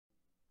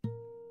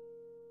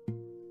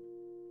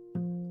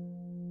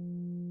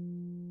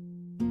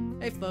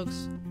Hey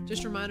folks,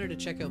 just a reminder to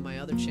check out my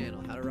other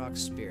channel, How to Rock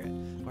Spirit,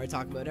 where I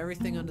talk about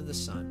everything under the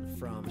sun,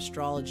 from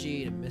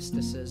astrology to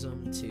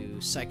mysticism to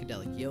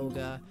psychedelic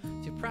yoga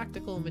to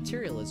practical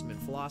materialism and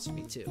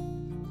philosophy too.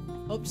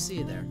 Hope to see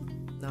you there.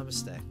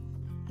 Namaste.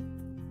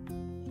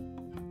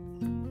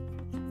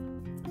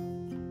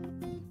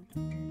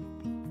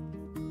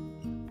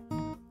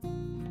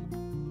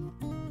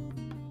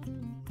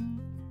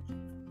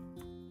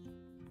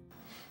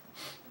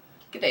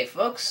 G'day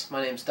folks,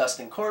 my name's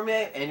Dustin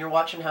Cormier and you're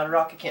watching How to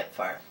Rock a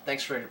Campfire.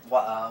 Thanks for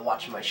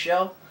watching my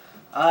show.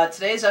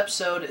 Today's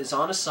episode is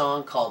on a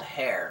song called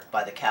Hair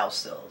by the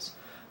Cowsills.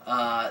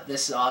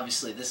 This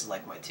is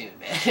like my tune,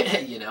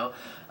 man. You know?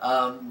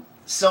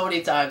 So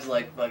many times,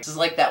 this is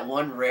like that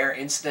one rare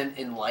instant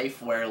in life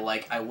where,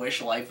 like, I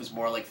wish life was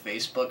more like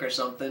Facebook or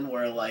something,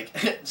 where, like,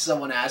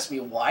 someone asked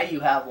me why you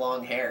have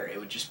long hair. It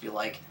would just be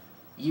like,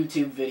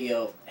 YouTube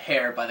video,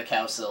 Hair by the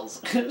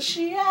Cowsills.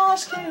 She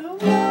asked you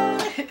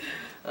why.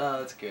 Oh,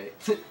 that's great.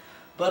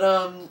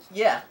 But,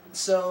 yeah,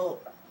 so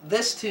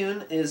this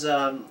tune is,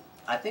 I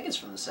think it's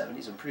from the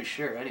 70s, I'm pretty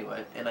sure,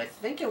 anyway. And I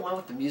think it went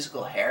with the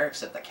musical Hair,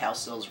 except that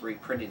Cowsills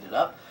reprinted it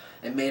up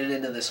and made it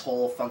into this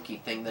whole funky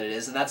thing that it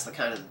is, and that's the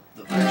kind of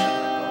the version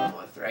that I'm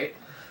going with, right?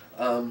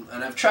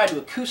 And I've tried to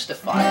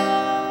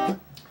acoustify it.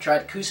 Tried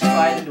to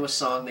acoustify it into a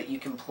song that you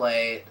can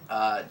play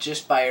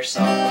just by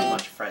yourself with a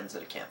bunch of friends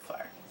at a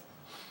campfire.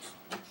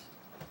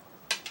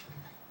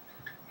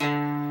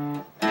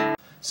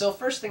 So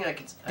first thing I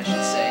should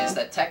say is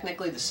that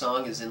technically the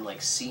song is in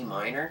like C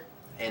minor,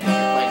 and if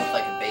you're playing with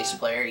like a bass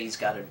player, he's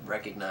got to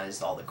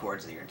recognize all the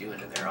chords that you're doing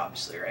in there,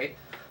 obviously, right?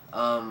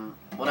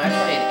 When I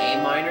play an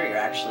A minor, you're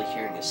actually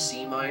hearing a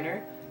C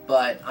minor,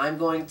 but I'm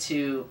going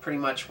to we're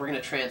going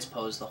to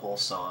transpose the whole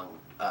song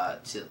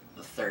to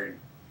the third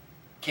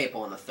capo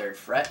on the 3rd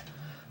fret,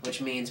 which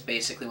means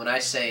basically when I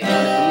say,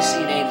 when you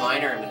see an A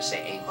minor, I'm going to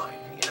say A minor,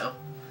 you know?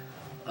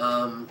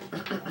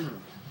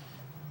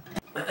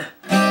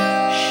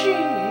 She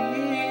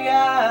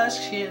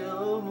asks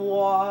him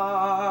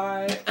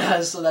why.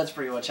 So that's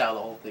pretty much how the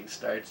whole thing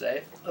starts,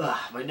 eh? Ugh,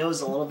 my nose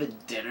is a little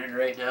bit dinnered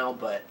right now,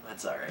 but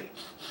that's alright.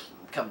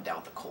 I'm coming down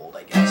with the cold,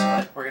 I guess,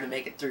 but we're gonna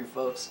make it through,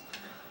 folks.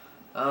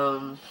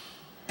 So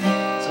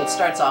it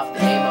starts off the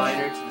A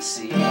minor to the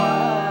C.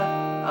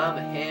 Why? I'm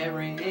a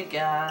hairy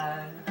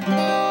guy.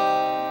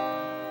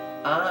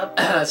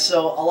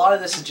 So a lot of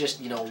this is just,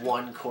 you know,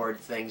 one chord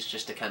things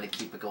just to kind of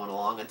keep it going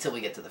along until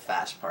we get to the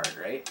fast part,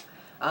 right?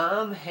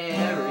 I'm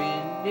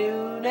hairy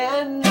noon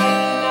and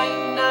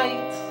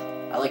night.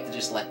 I like to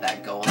just let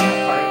that go on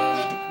that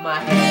part. My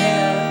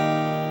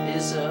hair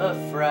is a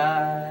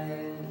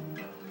fright.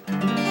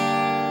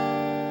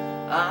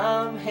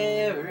 I'm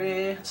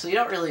hairy. So you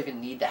don't really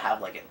even need to have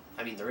like a,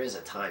 I mean there is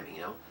a timing,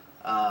 you know.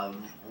 1,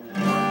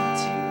 2,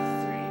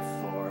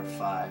 3, 4,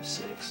 5,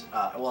 6.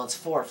 Well, it's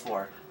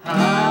 4/4.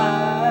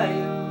 High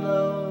and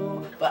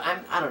low. But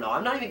I don't know.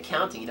 I'm not even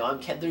counting. You know,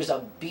 there's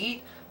a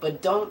beat,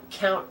 but don't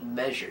count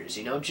measures.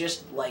 You know,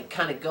 just like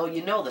kind of go.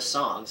 You know the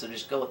song, so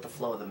just go with the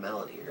flow of the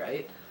melody,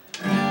 right?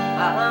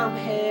 I'm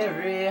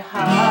hairy,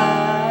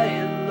 high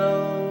and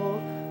low,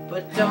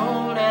 but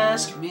don't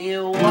ask me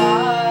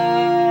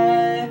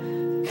why,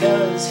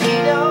 'cause he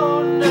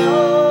don't know.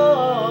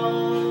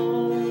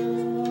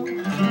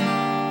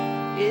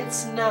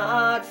 It's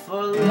not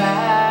for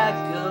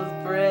lack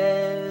of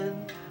bread,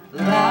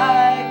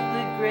 like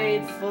the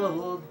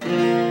Grateful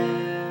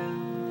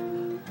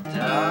Dead,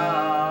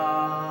 darling.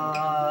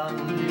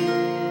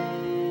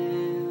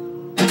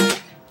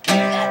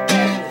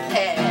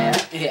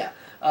 Yeah.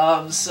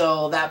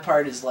 So that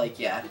part is like,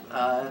 yeah,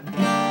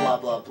 blah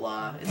blah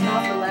blah. It's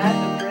not for lack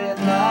of bread,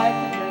 like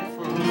the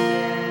Grateful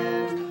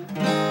Dead,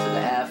 to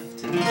the F,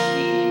 to the G,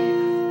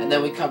 and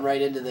then we come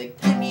right into the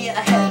give me a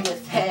head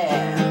with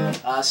hair.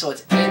 So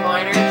it's A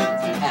minor,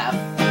 F,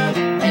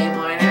 A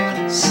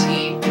minor,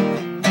 C, A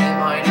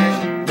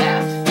minor,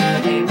 F,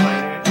 A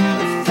minor,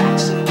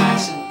 faxing,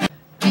 waxing,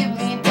 give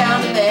me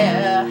down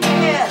there,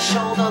 hair,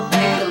 shoulder,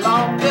 leg,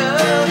 longer,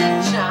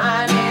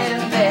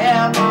 shining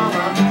there,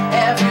 mama,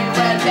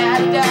 everywhere,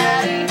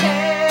 daddy,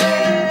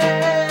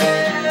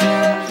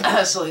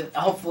 hair. So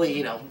hopefully,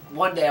 you know,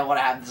 one day I want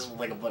to have this with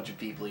like a bunch of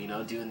people, you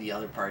know, doing the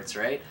other parts,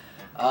 right?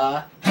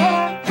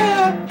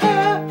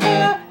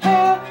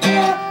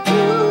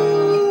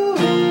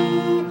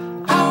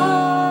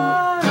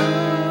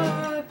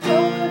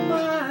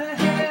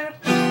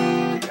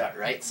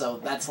 Right, so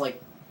that's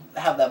like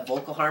have that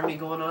vocal harmony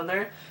going on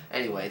there.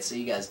 Anyway, so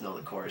you guys know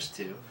the chorus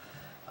too.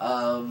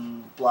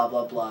 Blah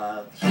blah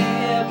blah.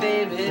 Yeah,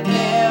 baby,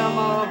 yeah,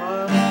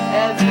 mama,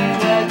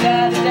 everywhere,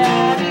 daddy,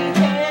 daddy,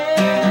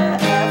 yeah.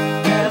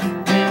 F,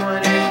 A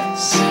minor,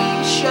 C,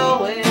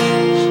 showing,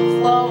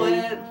 flowing.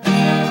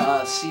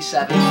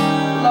 C7,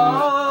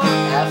 long.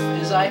 F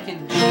is I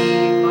can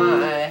keep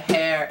my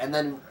hair, and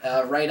then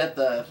right at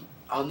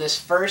on this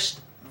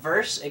first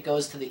verse, it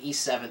goes to the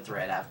E7th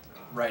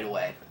right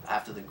away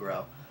after the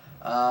grow.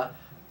 Long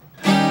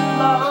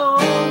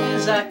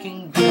as I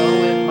can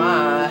go with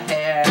my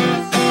hair,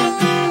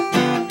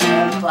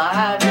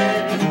 apply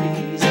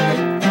remedies,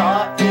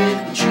 caught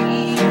in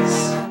trees.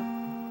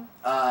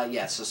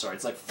 so sorry.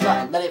 It's like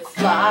fly, let it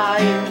fly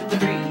in the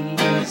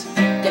breeze.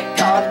 Get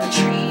caught in the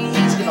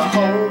trees, give a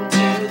home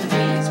to the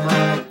fleas.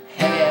 My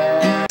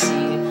hair,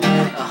 see,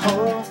 a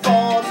home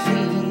for the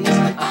fleas,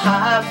 a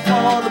hive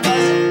for the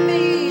buzzing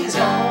bees,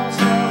 homes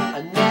for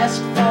a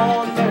nest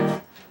for the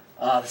birds.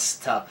 Oh, this is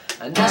tough.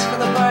 A nest for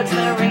the birds,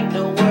 there ain't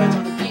no words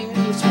for the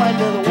beauty of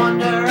splendor, the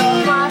wonder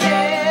of my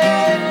hair.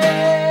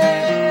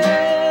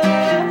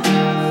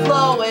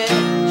 Flow it,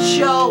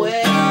 show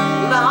it,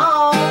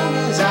 long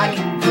as I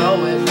can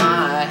grow it.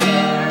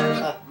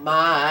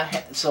 My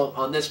hair. So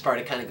on this part,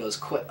 it kind of goes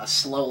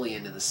slowly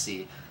into the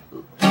C.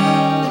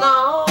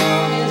 Long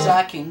as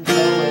I can grow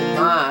in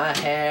my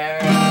hair,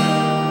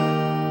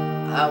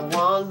 I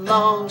want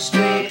long,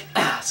 straight.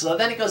 So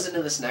then it goes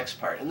into this next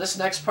part, and this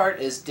next part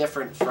is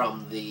different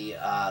from the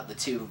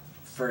two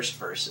first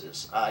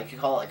verses. You could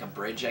call it like a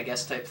bridge, I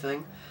guess, type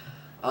thing.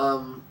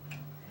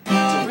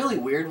 It's really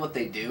weird what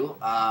they do,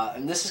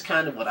 and this is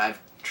kind of what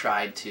I've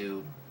tried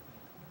to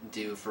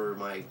do for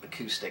my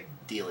acoustic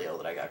dealio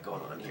that I got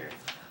going on here.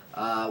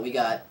 We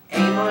got A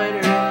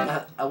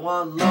minor, I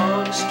want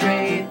long,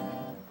 straight,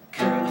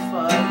 curly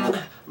fuzz,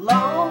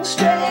 long,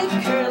 straight,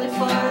 curly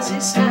fuzzy,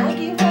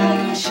 snaggy,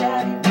 raggy,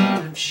 shabby,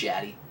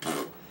 shatty.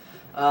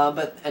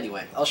 But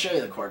anyway, I'll show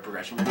you the chord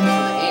progression. We're going for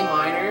the A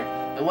minor,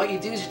 and what you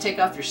do is you take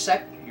off your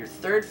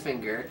third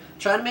finger,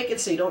 try to make it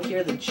so you don't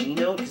hear the G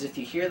note, because if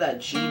you hear that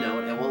G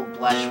note, it won't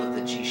blesh with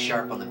the G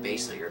sharp on the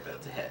bass that you're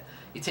about to hit.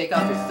 You take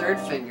off your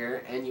third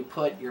finger, and you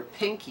put your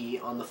pinky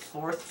on the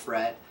 4th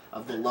fret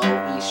of the low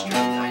E string.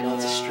 I know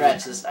it's a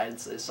stretch. This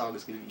song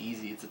is going to be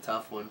easy. It's a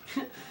tough one.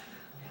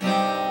 And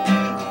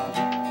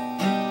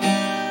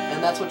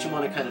that's what you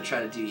want to kind of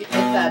try to do. You hit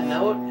that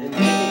note and make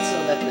it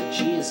so that the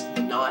G is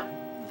not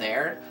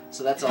there.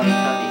 So that's all you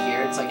kind of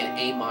hear. It's like an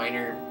A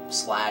minor /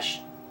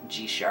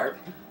 G sharp.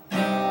 And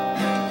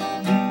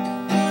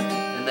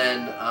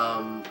then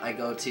I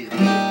go to the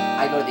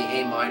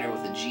A minor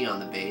with a G on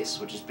the bass,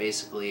 which is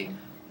basically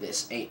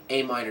this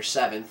A minor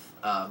 7th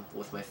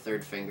with my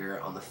 3rd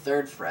finger on the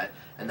 3rd fret,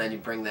 and then you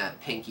bring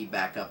that pinky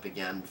back up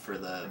again for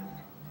the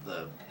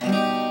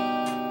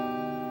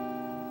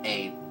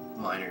A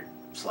minor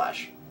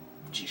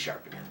 / G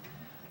sharp again.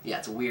 Yeah,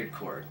 it's a weird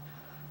chord.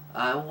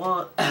 I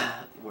want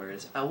where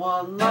is it? I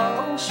want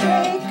long,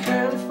 straight,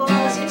 curly,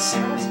 fuzzy,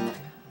 snazzy,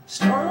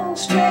 strong,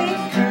 straight,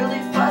 curly,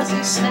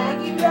 fuzzy,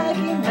 snaggy,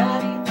 raggy,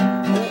 matty,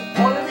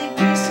 oily,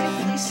 greasy,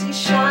 fleecy,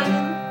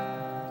 shining,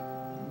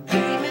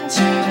 beaming,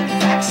 streaming,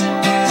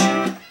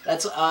 waxing.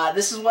 That's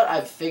this is what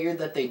I've figured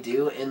that they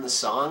do in the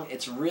song.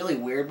 It's really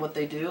weird what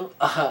they do.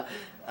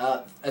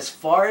 As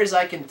far as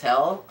I can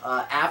tell,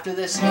 after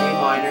this A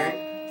minor,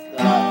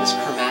 this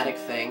chromatic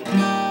thing,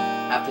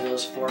 after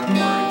those 4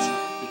 chords,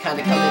 you kind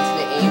of come into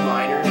the A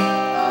minor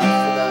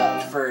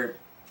for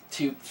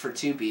 2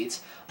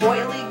 beats.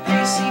 Oily,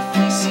 greasy,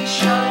 fleecy,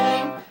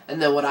 shining. And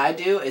then what I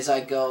do is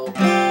I go,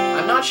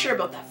 I'm not sure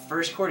about that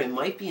first chord. It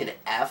might be an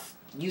F.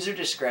 User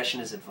discretion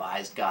is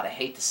advised. God, I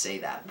hate to say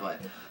that, but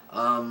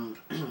I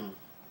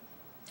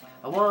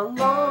want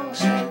long,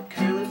 straight,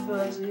 curly,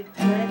 fuzzy,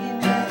 raggy,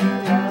 matty,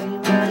 rowdy,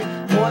 matty,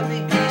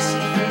 oily, greasy,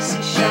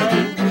 fleecy,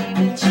 shining,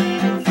 gleaming,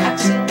 streaming,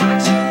 waxing,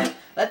 waxing.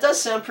 That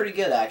does sound pretty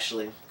good,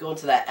 actually. Going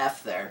to that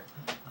F there.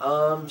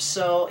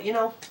 So, you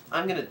know,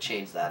 I'm going to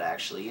change that,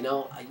 actually. You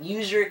know,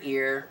 use your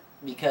ear,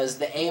 because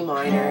the A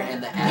minor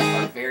and the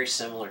F are very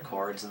similar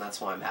chords, and that's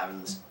why I'm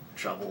having this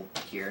trouble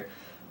here.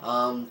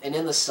 And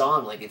in the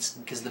song, like, it's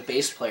because the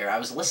bass player, I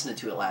was listening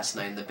to it last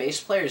night, and the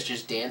bass player is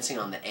just dancing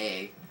on the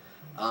A,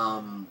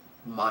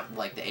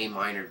 like the A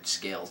minor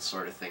scale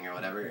sort of thing or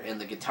whatever, and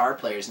the guitar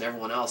players and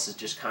everyone else is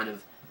just kind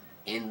of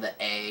in the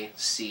A,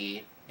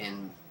 C,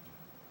 and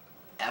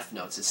F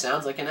notes. It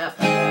sounds like an F,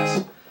 I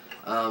guess.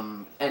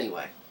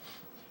 Anyway,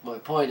 my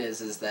point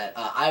is that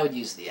I would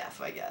use the F,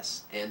 I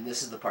guess, and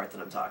this is the part that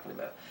I'm talking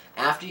about.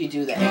 After you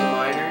do the A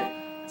minor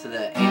to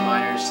the A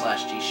minor /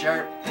 G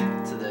sharp,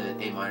 to the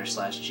A minor /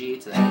 G,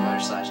 to the A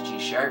minor / G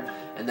sharp,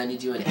 and then you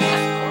do an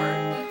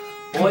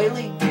F chord.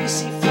 Oily,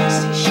 greasy,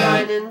 fleecy,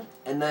 shining,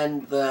 and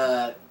then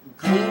the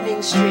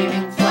gleaming,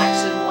 streaming,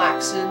 flaxen,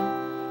 waxen.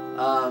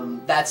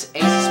 That's A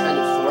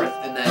suspended 4th,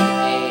 and then A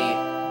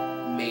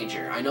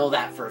major. I know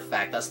that for a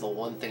fact. That's the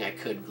one thing I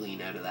could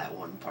glean out of that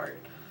one part.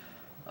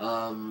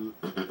 I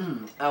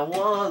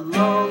want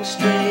long,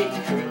 straight,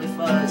 curly,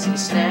 fuzzy,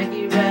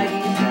 snaggy,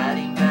 raggy,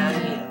 ratty,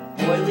 matty,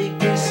 oily,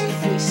 greasy,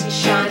 fleecy,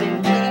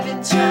 shining,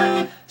 gleaming,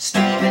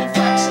 steaming,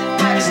 flaxen,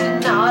 waxen,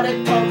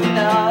 knotted, polka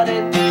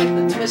dotted,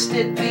 the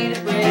twisted,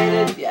 beaded,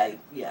 braided.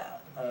 Yeah.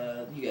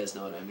 You guys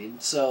know what I mean.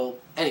 So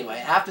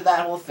anyway, after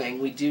that whole thing,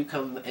 we do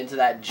come into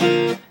that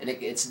G, and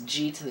it's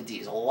G to the D.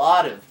 It's a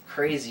lot of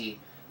crazy.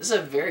 This is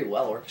a very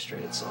well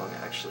orchestrated song,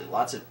 actually.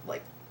 Lots of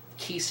like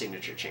key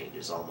signature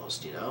changes,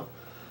 almost. You know.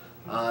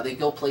 They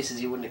go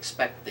places you wouldn't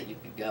expect that you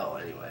could go,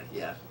 anyway,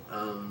 yeah.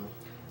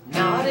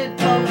 Knotted,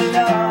 polka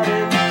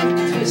dotted,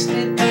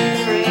 twisted,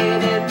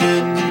 braided,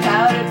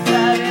 powdered,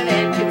 flouted,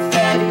 and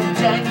confetti,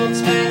 jangled,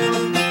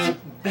 spangled,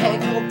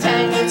 bangled,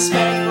 tangled,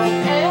 spangled,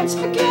 and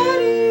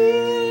spaghetti.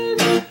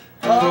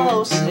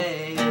 Oh,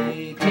 say,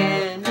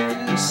 can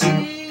you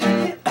see?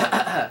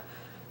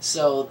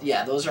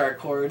 yeah, those are our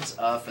chords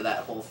for that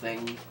whole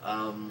thing.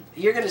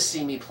 You're going to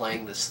see me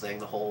playing this thing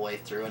the whole way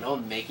through. I know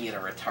I'm making it a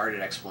retarded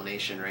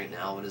explanation right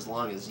now, but as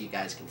long as you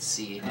guys can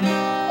see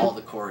all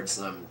the chords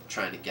that I'm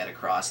trying to get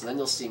across, and then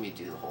you'll see me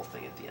do the whole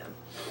thing at the end.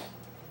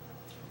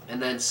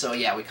 And then, so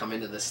yeah, we come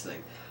into this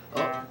thing.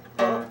 Oh,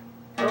 oh,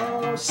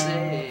 oh,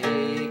 say,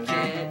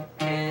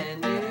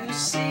 can you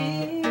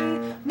see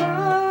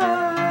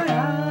my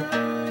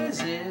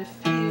eyes if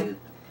you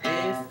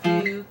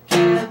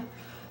can?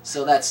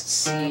 So that's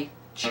C,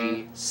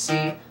 G,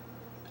 C,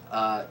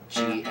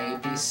 G, A,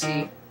 B,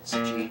 C,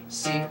 G,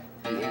 C,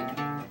 B,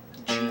 A,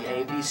 G,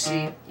 A, B,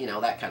 C, you know,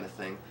 that kind of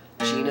thing.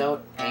 G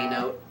note, A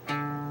note,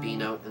 B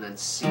note, and then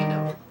C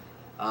note.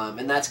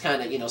 And that's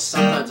kind of, you know,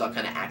 sometimes I'll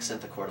kind of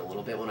accent the chord a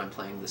little bit when I'm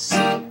playing the C,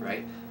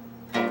 right?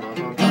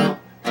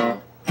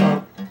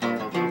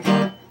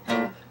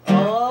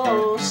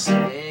 Oh,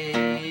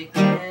 say,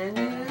 can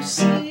you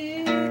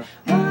see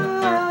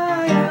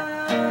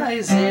my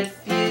eyes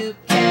if you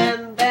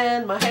can?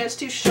 Then my hair's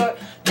too short.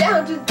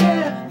 Down to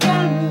there,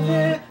 down to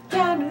there,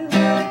 down to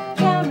there,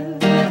 down to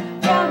there,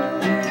 down to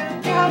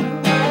there, down to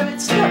there.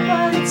 It's not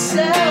by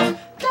itself.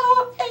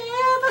 Don't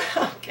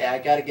ever. Okay, I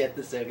gotta get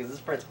this out because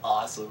this part's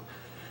awesome.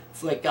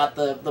 It's like got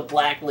the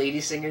black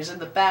lady singers in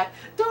the back.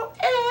 Don't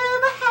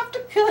ever have to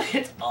cut.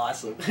 It's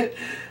awesome.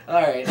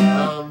 All right.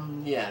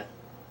 Yeah.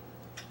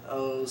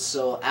 Oh,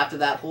 so after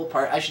that whole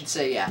part, I should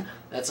say, yeah,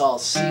 that's all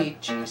C,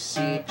 G,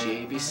 C,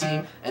 G, B,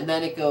 C, and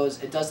then it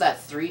goes. It does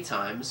that 3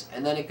 times,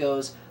 and then it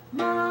goes.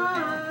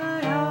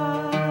 My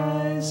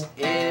eyes,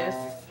 if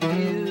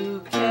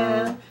you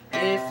can,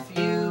 if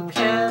you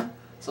can.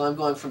 So I'm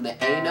going from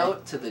the A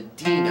note to the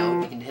D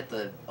note. You can hit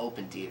the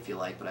open D if you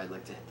like, but I'd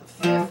like to hit the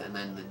 5th and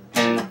then the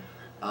G.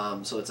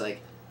 So it's like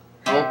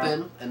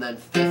open and then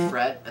 5th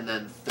fret and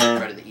then 3rd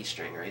fret of the E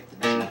string, right?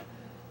 The G.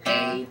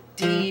 A,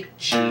 D,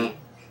 G,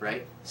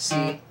 right?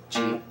 C,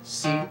 G,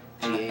 C,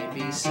 G, A,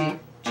 B, C,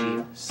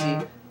 G, C,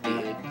 B,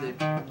 A,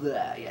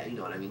 blah, yeah, you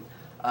know what I mean.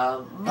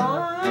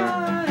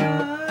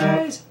 My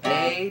eyes,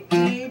 A,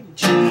 D,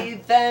 G,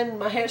 then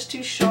my hair's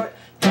too short.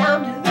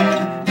 Down to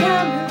there,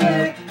 down to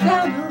there,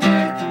 down to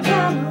there,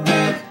 down to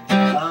there.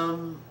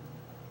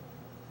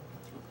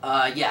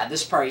 Yeah,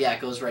 this part, yeah,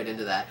 goes right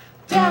into that.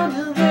 Down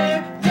to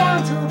there,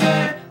 down to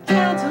there,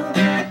 down to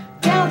there,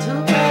 down to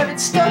there.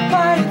 It's stuck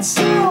by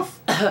itself.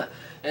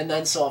 And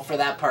then, so for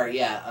that part,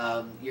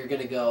 yeah, you're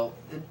gonna go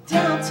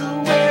down to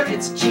where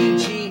it's G,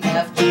 G,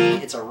 F, G.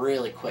 It's a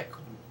really quick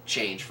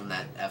change from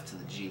that F to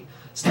the G.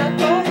 Stuck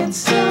by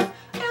itself.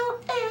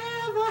 Don't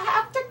ever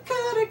have to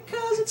cut it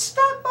 'cause it's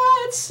stuck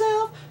by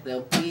itself.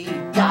 They'll be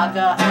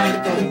gaga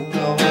and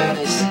go-go when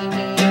they see me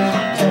in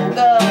my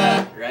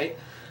toga, right?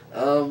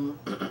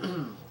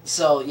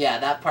 So yeah,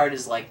 that part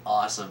is like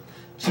awesome.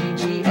 G,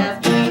 G,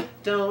 F, G.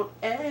 Don't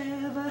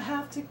ever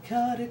have to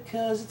cut it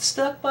 'cause it's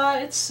stuck by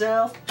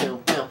itself.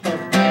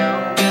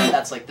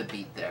 That's like the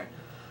beat there.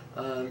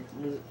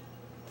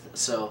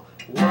 So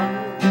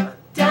 1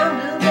 down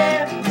to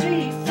there,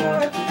 3,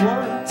 4,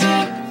 1,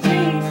 2,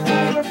 3,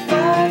 4,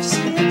 5,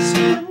 6,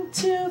 1,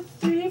 2,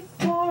 3,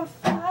 4,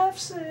 5,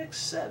 6,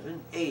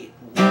 7, 8.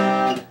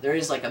 There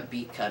is like a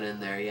beat cut in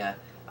there, yeah.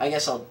 I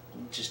guess I'll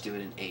just do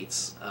it in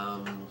 8s.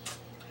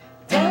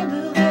 Down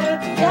to there,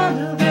 down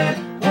to there.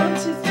 1,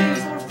 2, 3,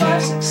 4,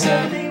 5, 6,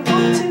 7, 8.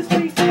 1, 2,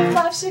 3, 4,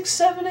 5, 6,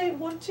 7, 8.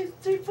 1, 2,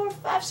 3, 4,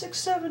 5, 6,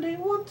 7, 8.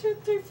 1, 2,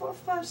 3, 4,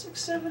 5,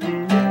 6, 7,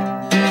 8.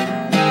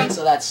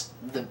 So that's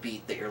the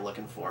beat that you're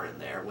looking for in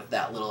there with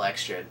that little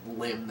extra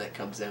limb that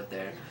comes out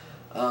there.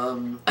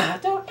 Don't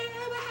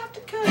ever have to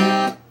cut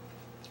it.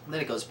 And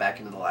then it goes back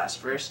into the last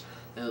verse.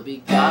 It'll be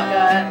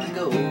gaga and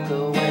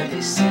go-go when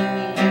they see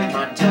me in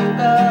my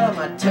toga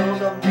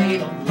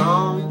made of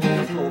long,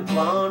 beautiful,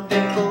 blonde,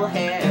 dimple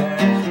hair.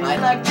 I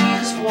like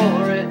Jesus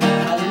wore it,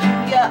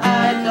 hallelujah,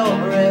 I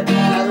adore it,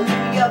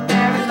 hallelujah,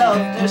 Mary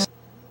loved her.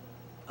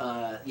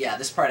 Yeah,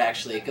 this part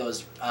actually, it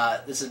goes,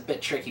 this is a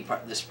bit tricky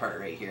part, this part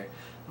right here.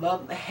 My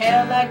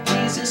hair like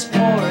Jesus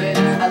wore it,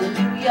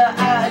 hallelujah,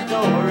 I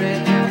adore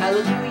it,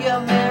 hallelujah,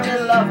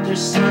 Mary loved her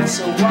son,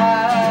 so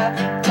why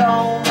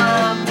don't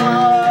my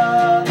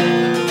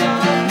mother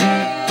love me?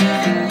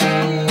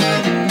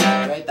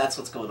 Right, that's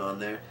what's going on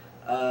there.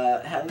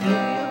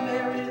 Hallelujah,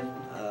 Mary,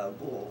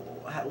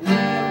 hallelujah,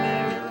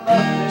 Mary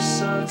loved her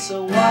son,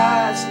 so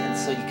why? And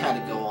so you kind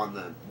of go on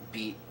the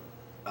beat,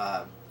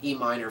 E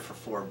minor for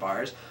 4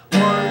 bars.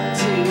 1,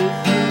 2, 3,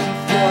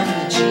 4 to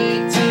the G,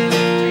 2,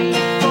 3,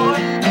 4, A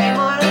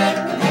minor,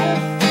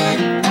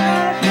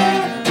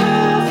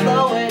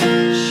 flow it,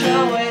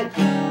 show it,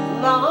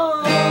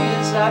 long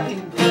as I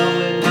can blow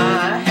it,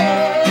 my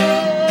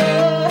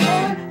hair,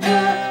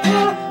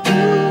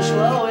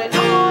 slow it,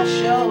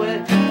 show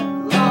it,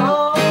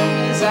 long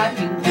as I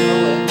can blow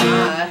it,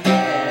 my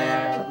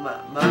hair, my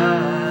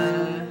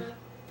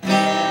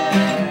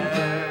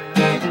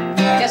hair.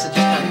 I guess it just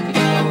kind of keeps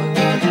going.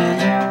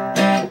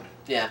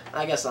 Yeah,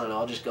 I guess I don't know,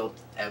 I'll just go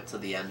out to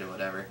the end or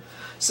whatever.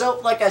 So,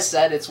 like I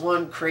said, it's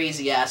one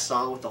crazy-ass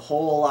song with a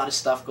whole lot of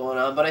stuff going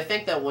on, but I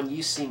think that when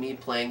you see me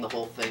playing the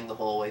whole thing the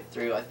whole way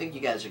through, I think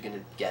you guys are going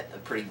to get a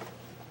pretty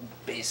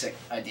basic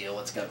idea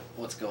what's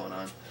going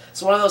on.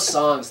 It's one of those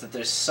songs that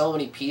there's so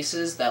many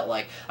pieces that,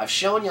 like, I've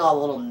shown you all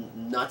little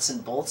nuts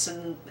and bolts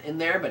in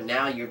there, but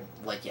now you're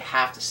like, you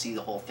have to see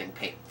the whole thing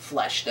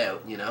fleshed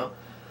out, you know,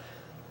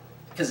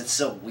 because it's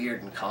so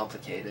weird and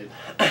complicated.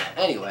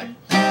 Anyway,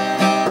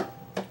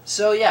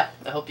 so yeah,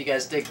 I hope you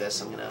guys dig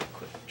this. I'm gonna have a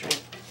quick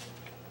drink.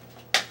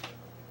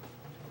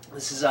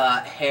 This is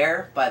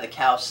Hair by the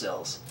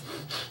Cowsills.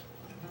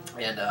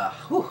 And I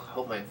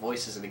hope my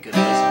voice is in a good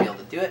place to be able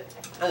to do it.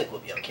 I think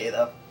we'll be okay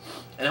though.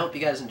 And I hope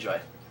you guys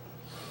enjoy.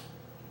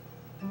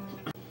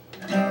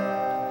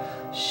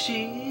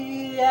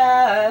 She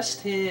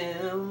asked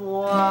him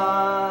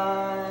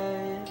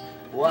why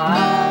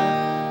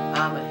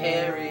I'm a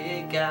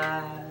hairy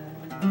guy.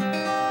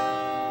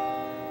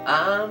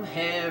 I'm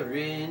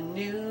hairy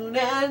noon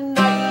and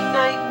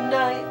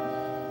night.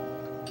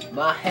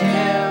 My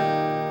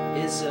hair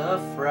is a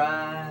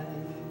fry.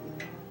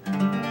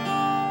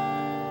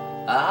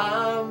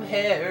 I'm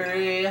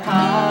hairy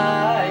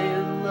high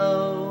and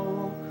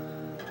low.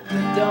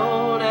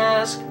 Don't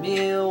ask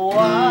me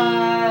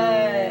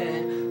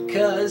why,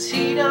 'cause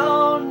he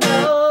don't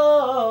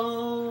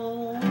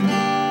know.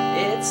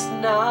 It's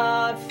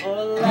not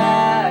for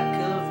lack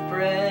of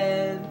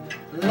bread,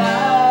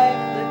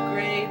 like the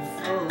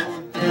Grateful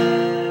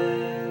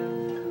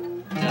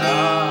Dead.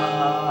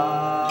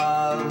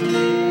 Darling,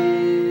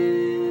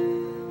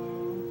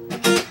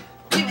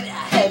 give me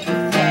that head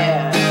with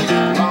hair,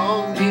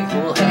 long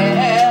beautiful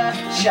hair,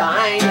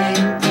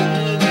 shining,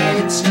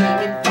 gleaming,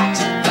 streaming,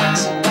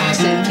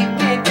 waxing, keep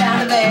me down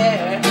to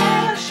there.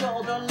 Hair,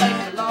 shoulder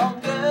length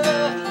longer,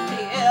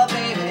 here,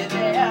 baby,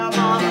 there,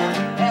 mama,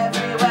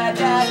 everywhere,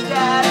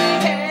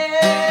 daddy,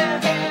 hair,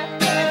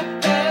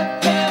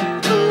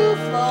 ooh,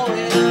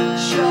 flowing,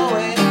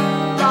 showing,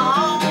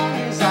 long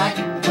as I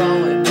can grow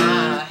in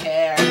my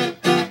hair.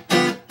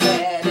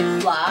 Let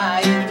it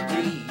fly in the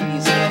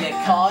breeze and get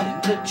caught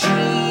in the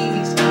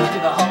trees, to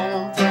the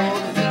home for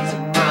the bees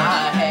in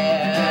my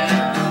hair.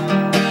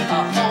 A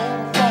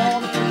home for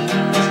the bees,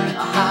 a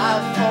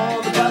hive for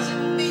the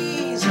buzzing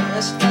bees, a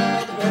nest for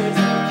the birds,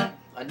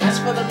 a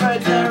nest for the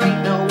birds. There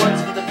ain't no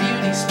words for the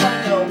beauty,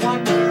 splendor,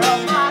 wonder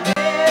of my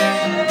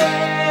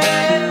hair.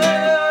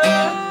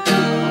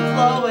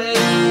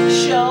 Flowing,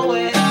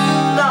 showing,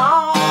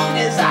 long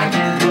as I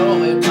can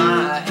grow in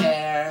my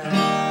hair.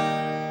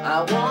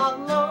 I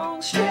want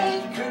long,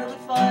 straight, curly,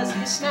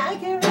 fuzzy,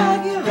 snaggy,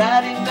 raggy,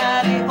 ratty,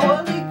 matty,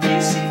 oily,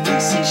 greasy,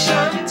 fleecy,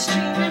 shining,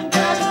 streaming,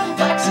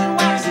 blasting,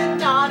 waxing,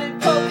 knotted,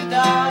 polka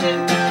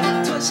dotted,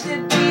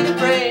 twisted, beaded,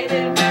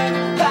 braided,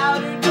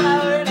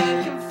 powdered,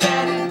 and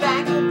confetti,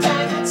 bangled,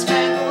 tangled,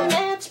 spangled,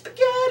 and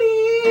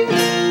spaghetti.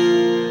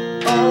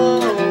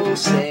 Oh,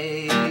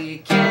 say,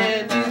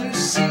 can you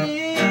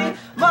see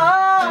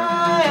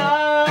my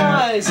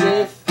eyes?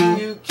 If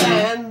you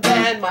can,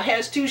 then my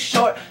hair's too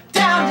short.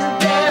 Down to the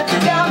bed,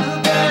 down to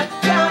the bed,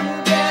 down to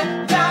the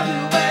bed, down to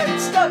where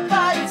it's stuck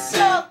by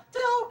itself.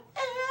 Don't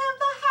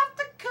ever have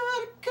to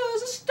cut it,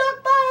 'cause it's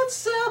stuck by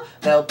itself.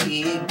 They'll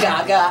be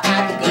gaga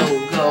at the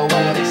go-go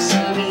when they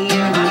see me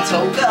in my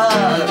toga.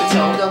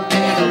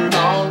 Big,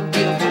 long,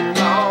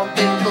 beautiful, long,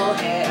 beautiful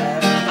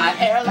hair. My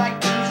hair like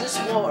Jesus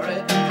wore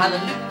it.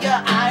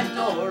 Hallelujah, I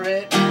adore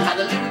it.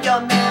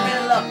 Hallelujah, Mary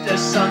loved her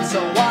son,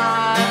 so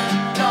why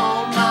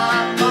don't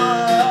my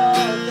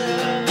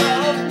mother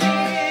love me?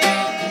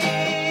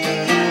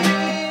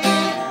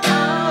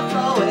 I'll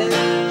flow it,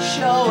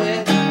 show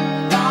it,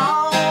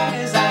 long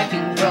as I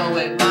can grow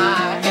in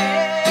my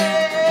hair.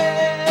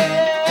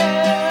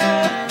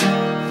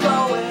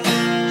 Flow it,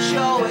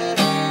 show it,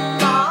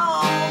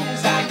 long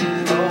as I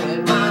can grow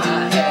in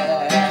my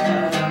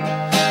hair.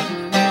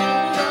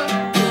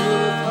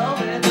 Flow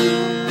it,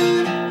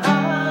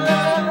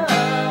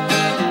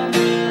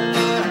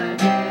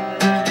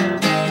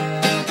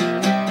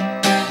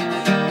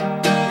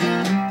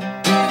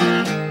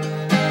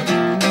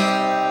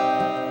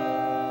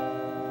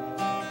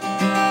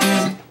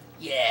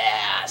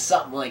 yeah,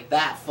 something like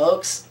that,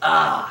 folks.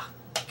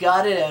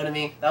 Got it out of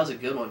me. That was a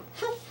good one.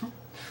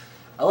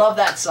 I love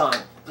that song.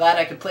 Glad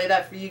I could play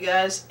that for you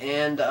guys.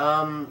 And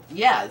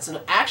yeah, it's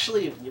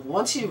actually,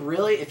 once you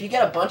really, if you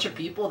get a bunch of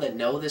people that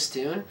know this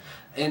tune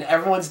and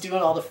everyone's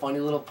doing all the funny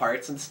little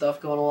parts and stuff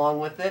going along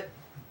with it,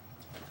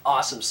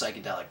 awesome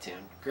psychedelic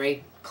tune.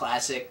 Great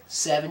classic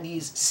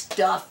 70s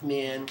stuff,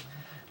 man.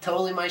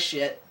 Totally my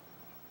shit.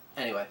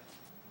 Anyway,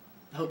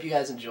 hope you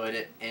guys enjoyed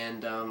it.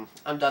 And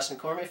I'm Dustin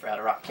Cormier for How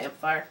to Rock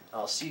Campfire.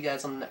 I'll see you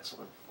guys on the next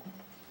one.